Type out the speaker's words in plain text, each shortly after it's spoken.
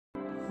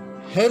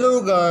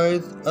Hello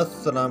guys,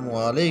 Assalamu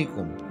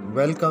alaikum.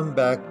 Welcome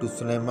back to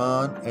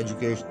Suleiman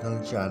Educational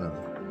Channel.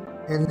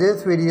 In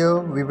this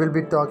video, we will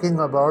be talking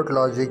about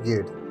logic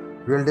gates.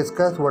 We will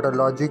discuss what a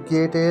logic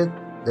gate is,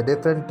 the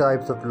different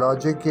types of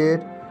logic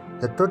gate,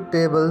 the truth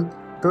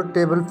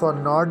table for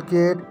NOT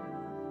gate,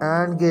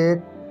 AND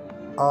gate,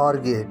 OR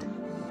gate.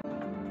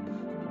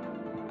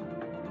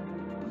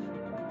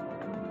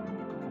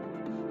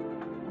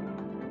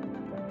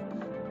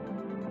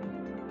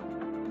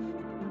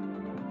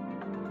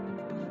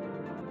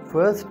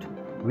 First,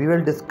 we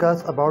will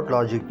discuss about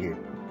logic gate.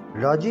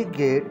 Logic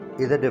gate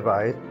is a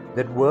device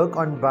that works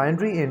on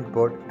binary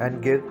input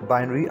and gives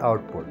binary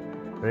output.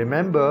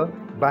 Remember,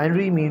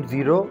 binary means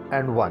 0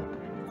 and 1.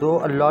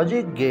 So a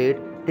logic gate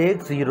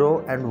takes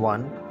 0 and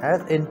 1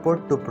 as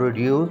input to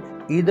produce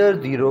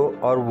either 0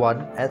 or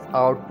 1 as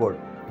output,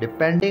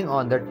 depending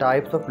on the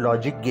types of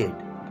logic gate.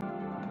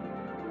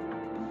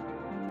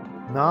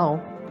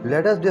 Now,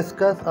 let us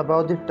discuss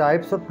about the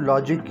types of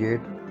logic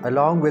gate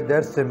along with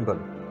their symbol.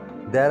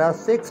 There are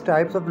 6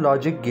 types of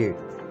logic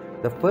gates.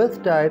 The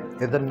first type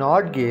is the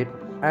NOT gate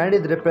and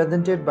is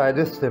represented by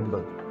this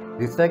symbol.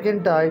 The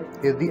second type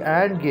is the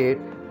AND gate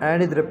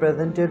and is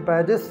represented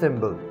by this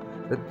symbol.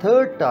 The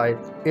third type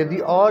is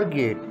the OR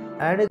gate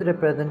and is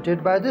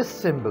represented by this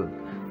symbol.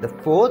 The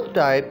fourth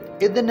type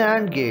is the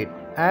NAND gate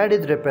and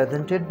is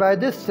represented by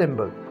this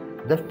symbol.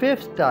 The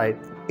fifth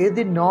type is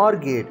the NOR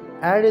gate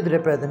and is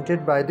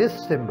represented by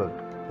this symbol.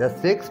 The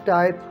sixth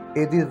type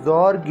is the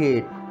XOR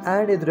gate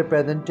and is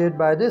represented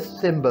by this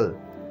symbol.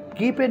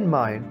 Keep in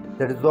mind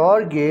that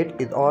XOR gate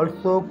is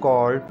also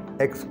called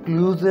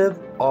exclusive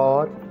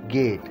OR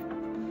gate.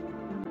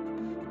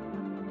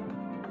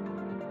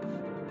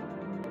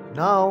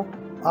 Now,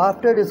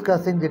 after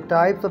discussing the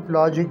types of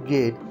logic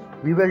gate,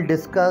 we will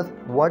discuss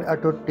what a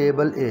truth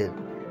table is.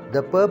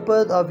 The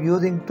purpose of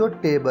using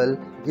truth table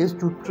is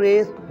to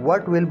trace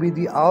what will be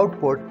the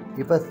output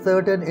if a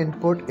certain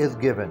input is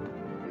given.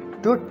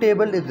 Truth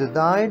table is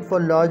designed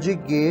for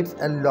logic gates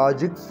and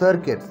logic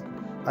circuits.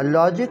 A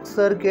logic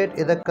circuit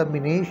is a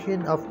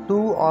combination of 2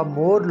 or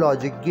more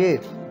logic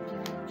gates.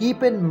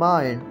 Keep in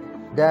mind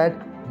that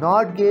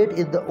NOT gate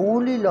is the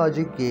only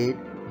logic gate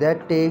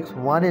that takes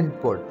 1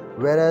 input,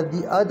 whereas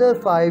the other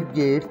 5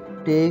 gates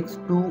takes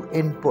 2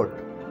 input.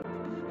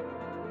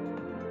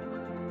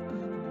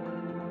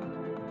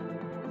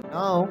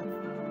 Now,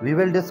 we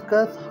will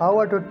discuss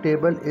how a truth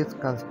table is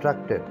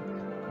constructed.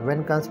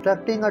 When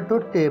constructing a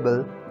truth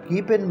table,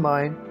 keep in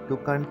mind to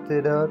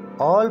consider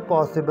all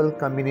possible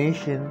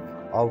combinations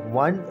of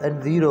ones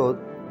and zeros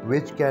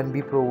which can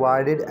be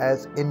provided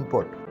as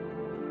input.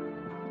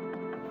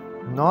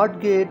 NOT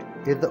gate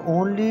is the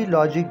only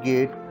logic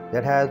gate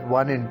that has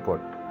 1 input.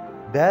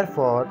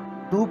 Therefore,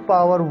 2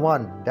 power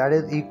 1 that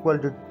is equal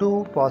to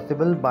 2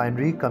 possible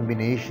binary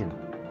combinations.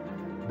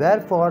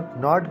 Therefore,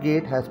 NOT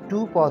gate has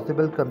 2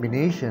 possible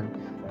combinations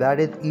that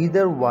is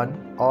either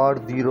 1 or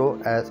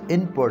 0 as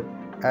input,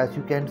 as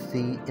you can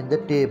see in the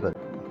table.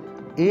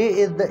 A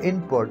is the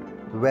input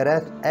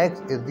whereas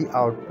X is the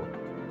output.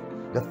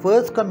 The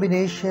first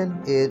combination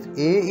is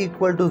A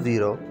equal to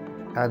 0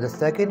 and the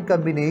second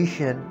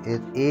combination is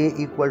A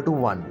equal to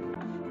 1.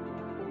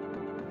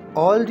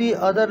 All the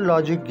other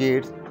logic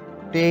gates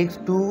takes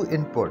 2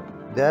 input.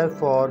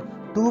 Therefore,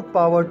 2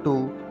 power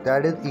 2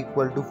 that is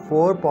equal to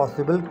 4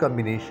 possible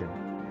combinations.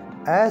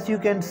 As you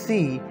can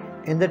see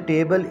in the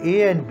table,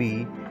 A and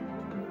B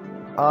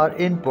are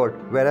input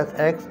whereas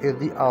X is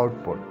the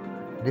output.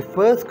 The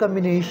first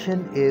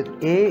combination is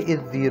A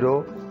is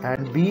 0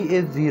 and B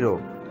is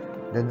 0.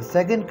 Then the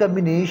second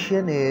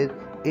combination is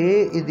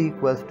A is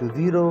equals to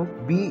 0,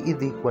 B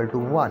is equal to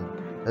 1.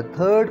 The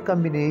third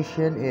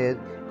combination is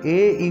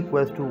A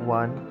equals to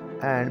 1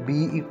 and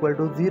B equal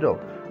to 0.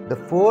 The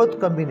fourth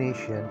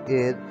combination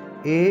is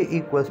A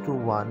equals to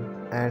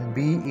 1 and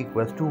B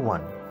equals to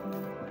 1.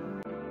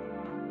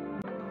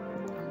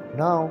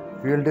 Now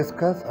we will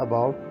discuss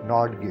about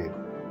NOT gate.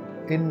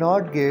 In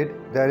NOT gate,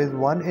 there is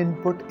 1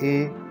 input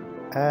A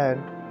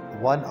and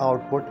 1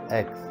 output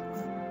X.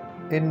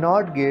 In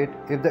NOT gate,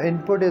 if the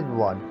input is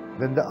 1,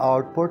 then the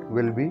output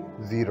will be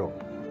 0.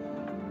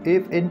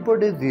 If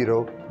input is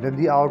 0, then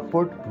the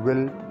output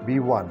will be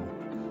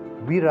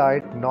 1. We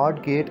write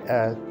NOT gate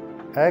as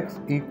X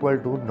equal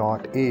to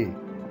NOT A,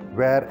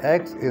 where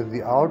X is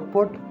the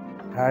output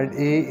and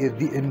A is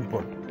the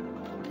input.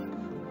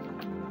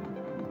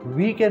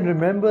 We can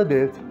remember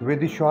this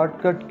with the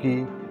shortcut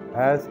key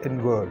as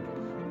invert.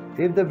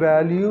 If the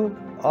value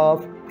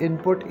of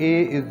input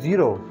A is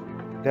 0,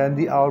 then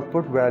the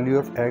output value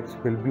of X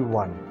will be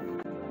 1.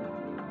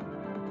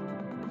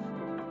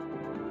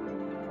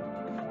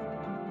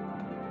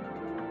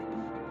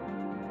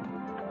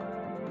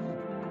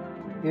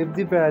 If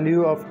the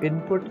value of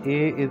input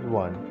A is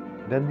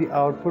 1, then the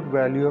output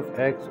value of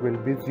X will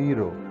be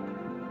 0.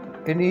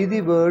 In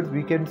easy words,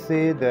 we can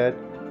say that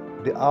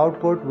the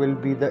output will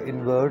be the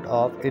invert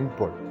of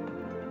input.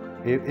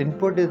 If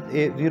input is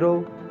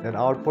 0, then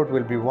output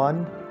will be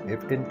 1.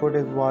 If input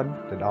is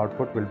 1, then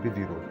output will be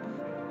 0.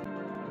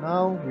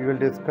 Now we will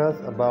discuss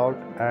about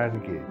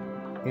AND gate.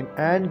 In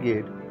AND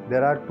gate,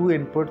 there are two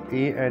inputs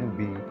A and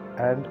B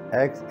and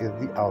X is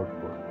the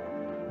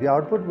output. The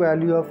output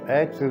value of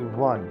X is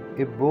 1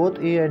 if both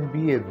A and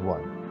B is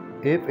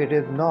 1. If it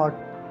is not,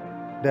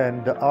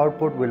 then the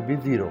output will be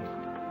 0.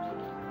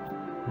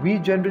 We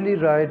generally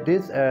write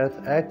this as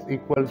X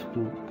equals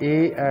to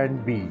A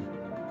and B.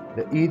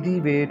 The easy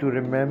way to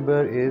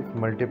remember is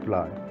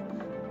multiply.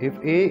 If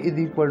A is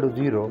equal to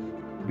 0,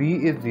 B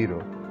is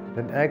 0,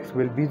 then X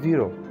will be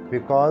 0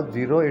 because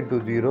 0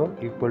 into 0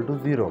 equal to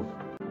 0.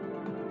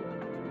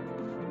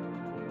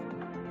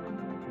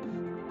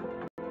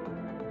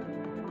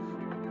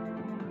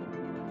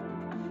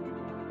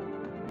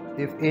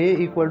 If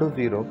A equal to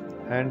 0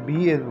 and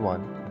B is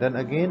 1, then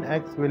again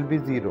X will be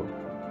 0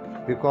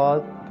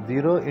 because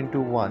 0 into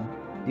 1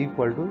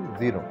 equal to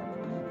 0.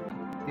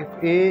 If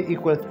A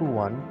equals to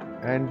 1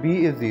 and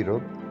B is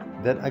 0,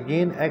 then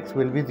again X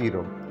will be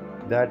 0.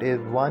 That is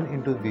 1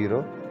 into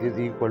 0 is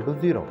equal to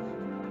 0.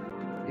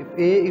 If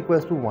A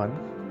equals to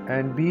 1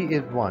 and B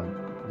is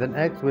 1, then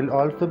X will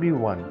also be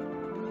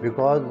 1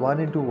 because 1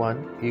 into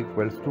 1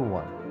 equals to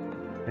 1.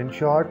 In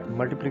short,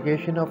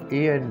 multiplication of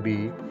A and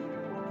B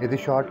is a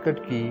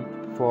shortcut key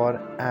for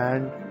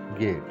AND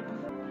gate.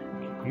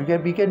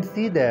 We can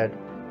see that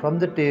from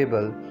the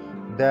table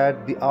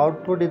that the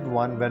output is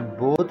 1 when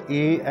both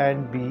A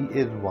and B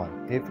is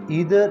 1. If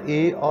either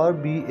A or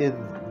B is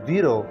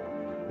 0,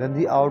 then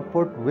the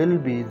output will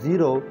be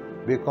 0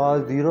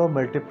 because 0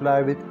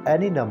 multiplied with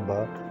any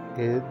number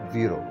is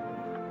 0.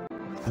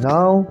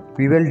 Now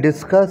we will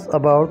discuss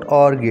about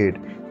OR gate.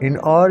 In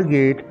OR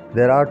gate,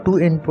 there are two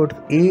inputs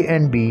A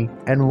and B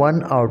and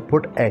one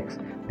output X.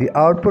 The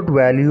output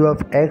value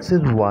of X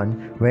is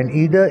 1 when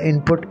either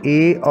input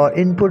A or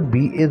input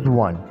B is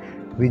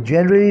 1. We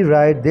generally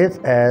write this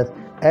as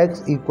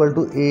X equal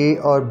to A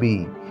or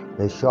B.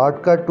 The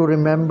shortcut to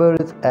remember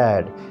is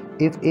add.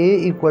 If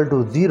A equal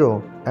to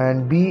 0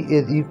 and B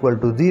is equal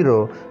to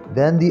 0,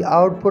 then the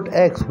output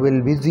X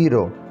will be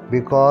 0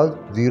 because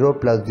 0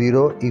 plus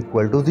 0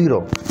 equal to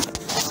 0.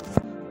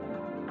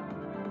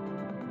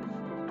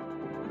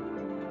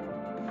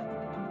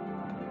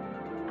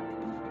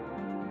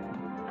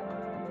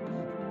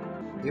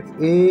 If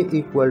A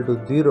equal to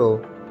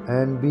 0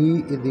 and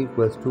B is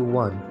equals to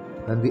 1,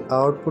 then the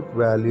output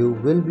value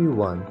will be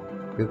 1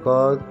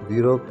 because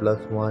 0 plus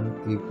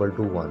 1 equal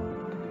to 1.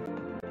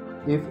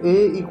 If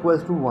A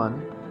equals to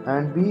 1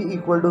 and B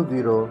equal to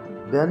 0,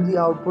 then the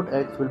output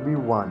X will be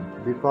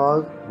 1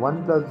 because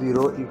 1 plus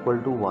 0 equal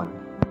to 1.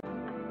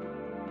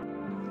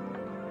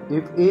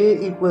 If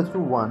A equals to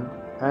 1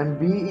 and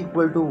B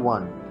equal to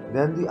 1,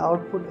 then the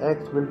output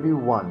X will be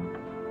 1.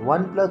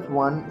 1 plus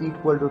 1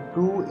 equal to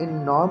 2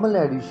 in normal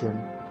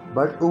addition,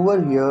 but over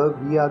here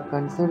we are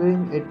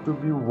considering it to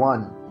be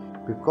 1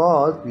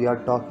 because we are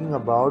talking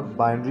about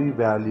binary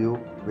value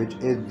which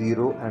is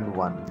 0 and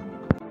 1.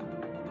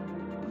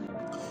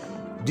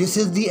 This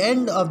is the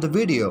end of the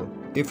video.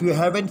 If you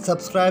haven't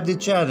subscribed the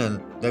channel,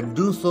 then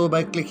do so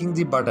by clicking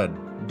the button.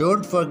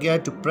 Don't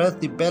forget to press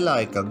the bell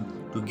icon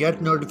to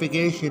get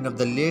notification of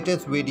the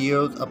latest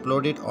videos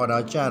uploaded on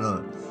our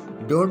channel.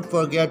 Don't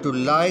forget to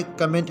like,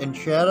 comment and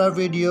share our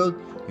videos.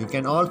 You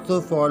can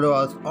also follow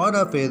us on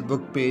our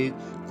Facebook page.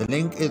 The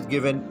link is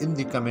given in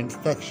the comment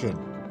section.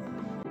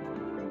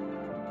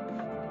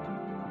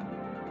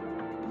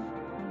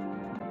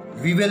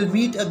 We will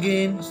meet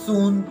again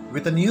soon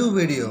with a new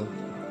video.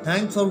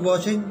 Thanks for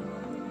watching.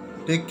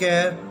 Take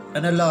care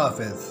and Allah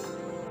Hafiz.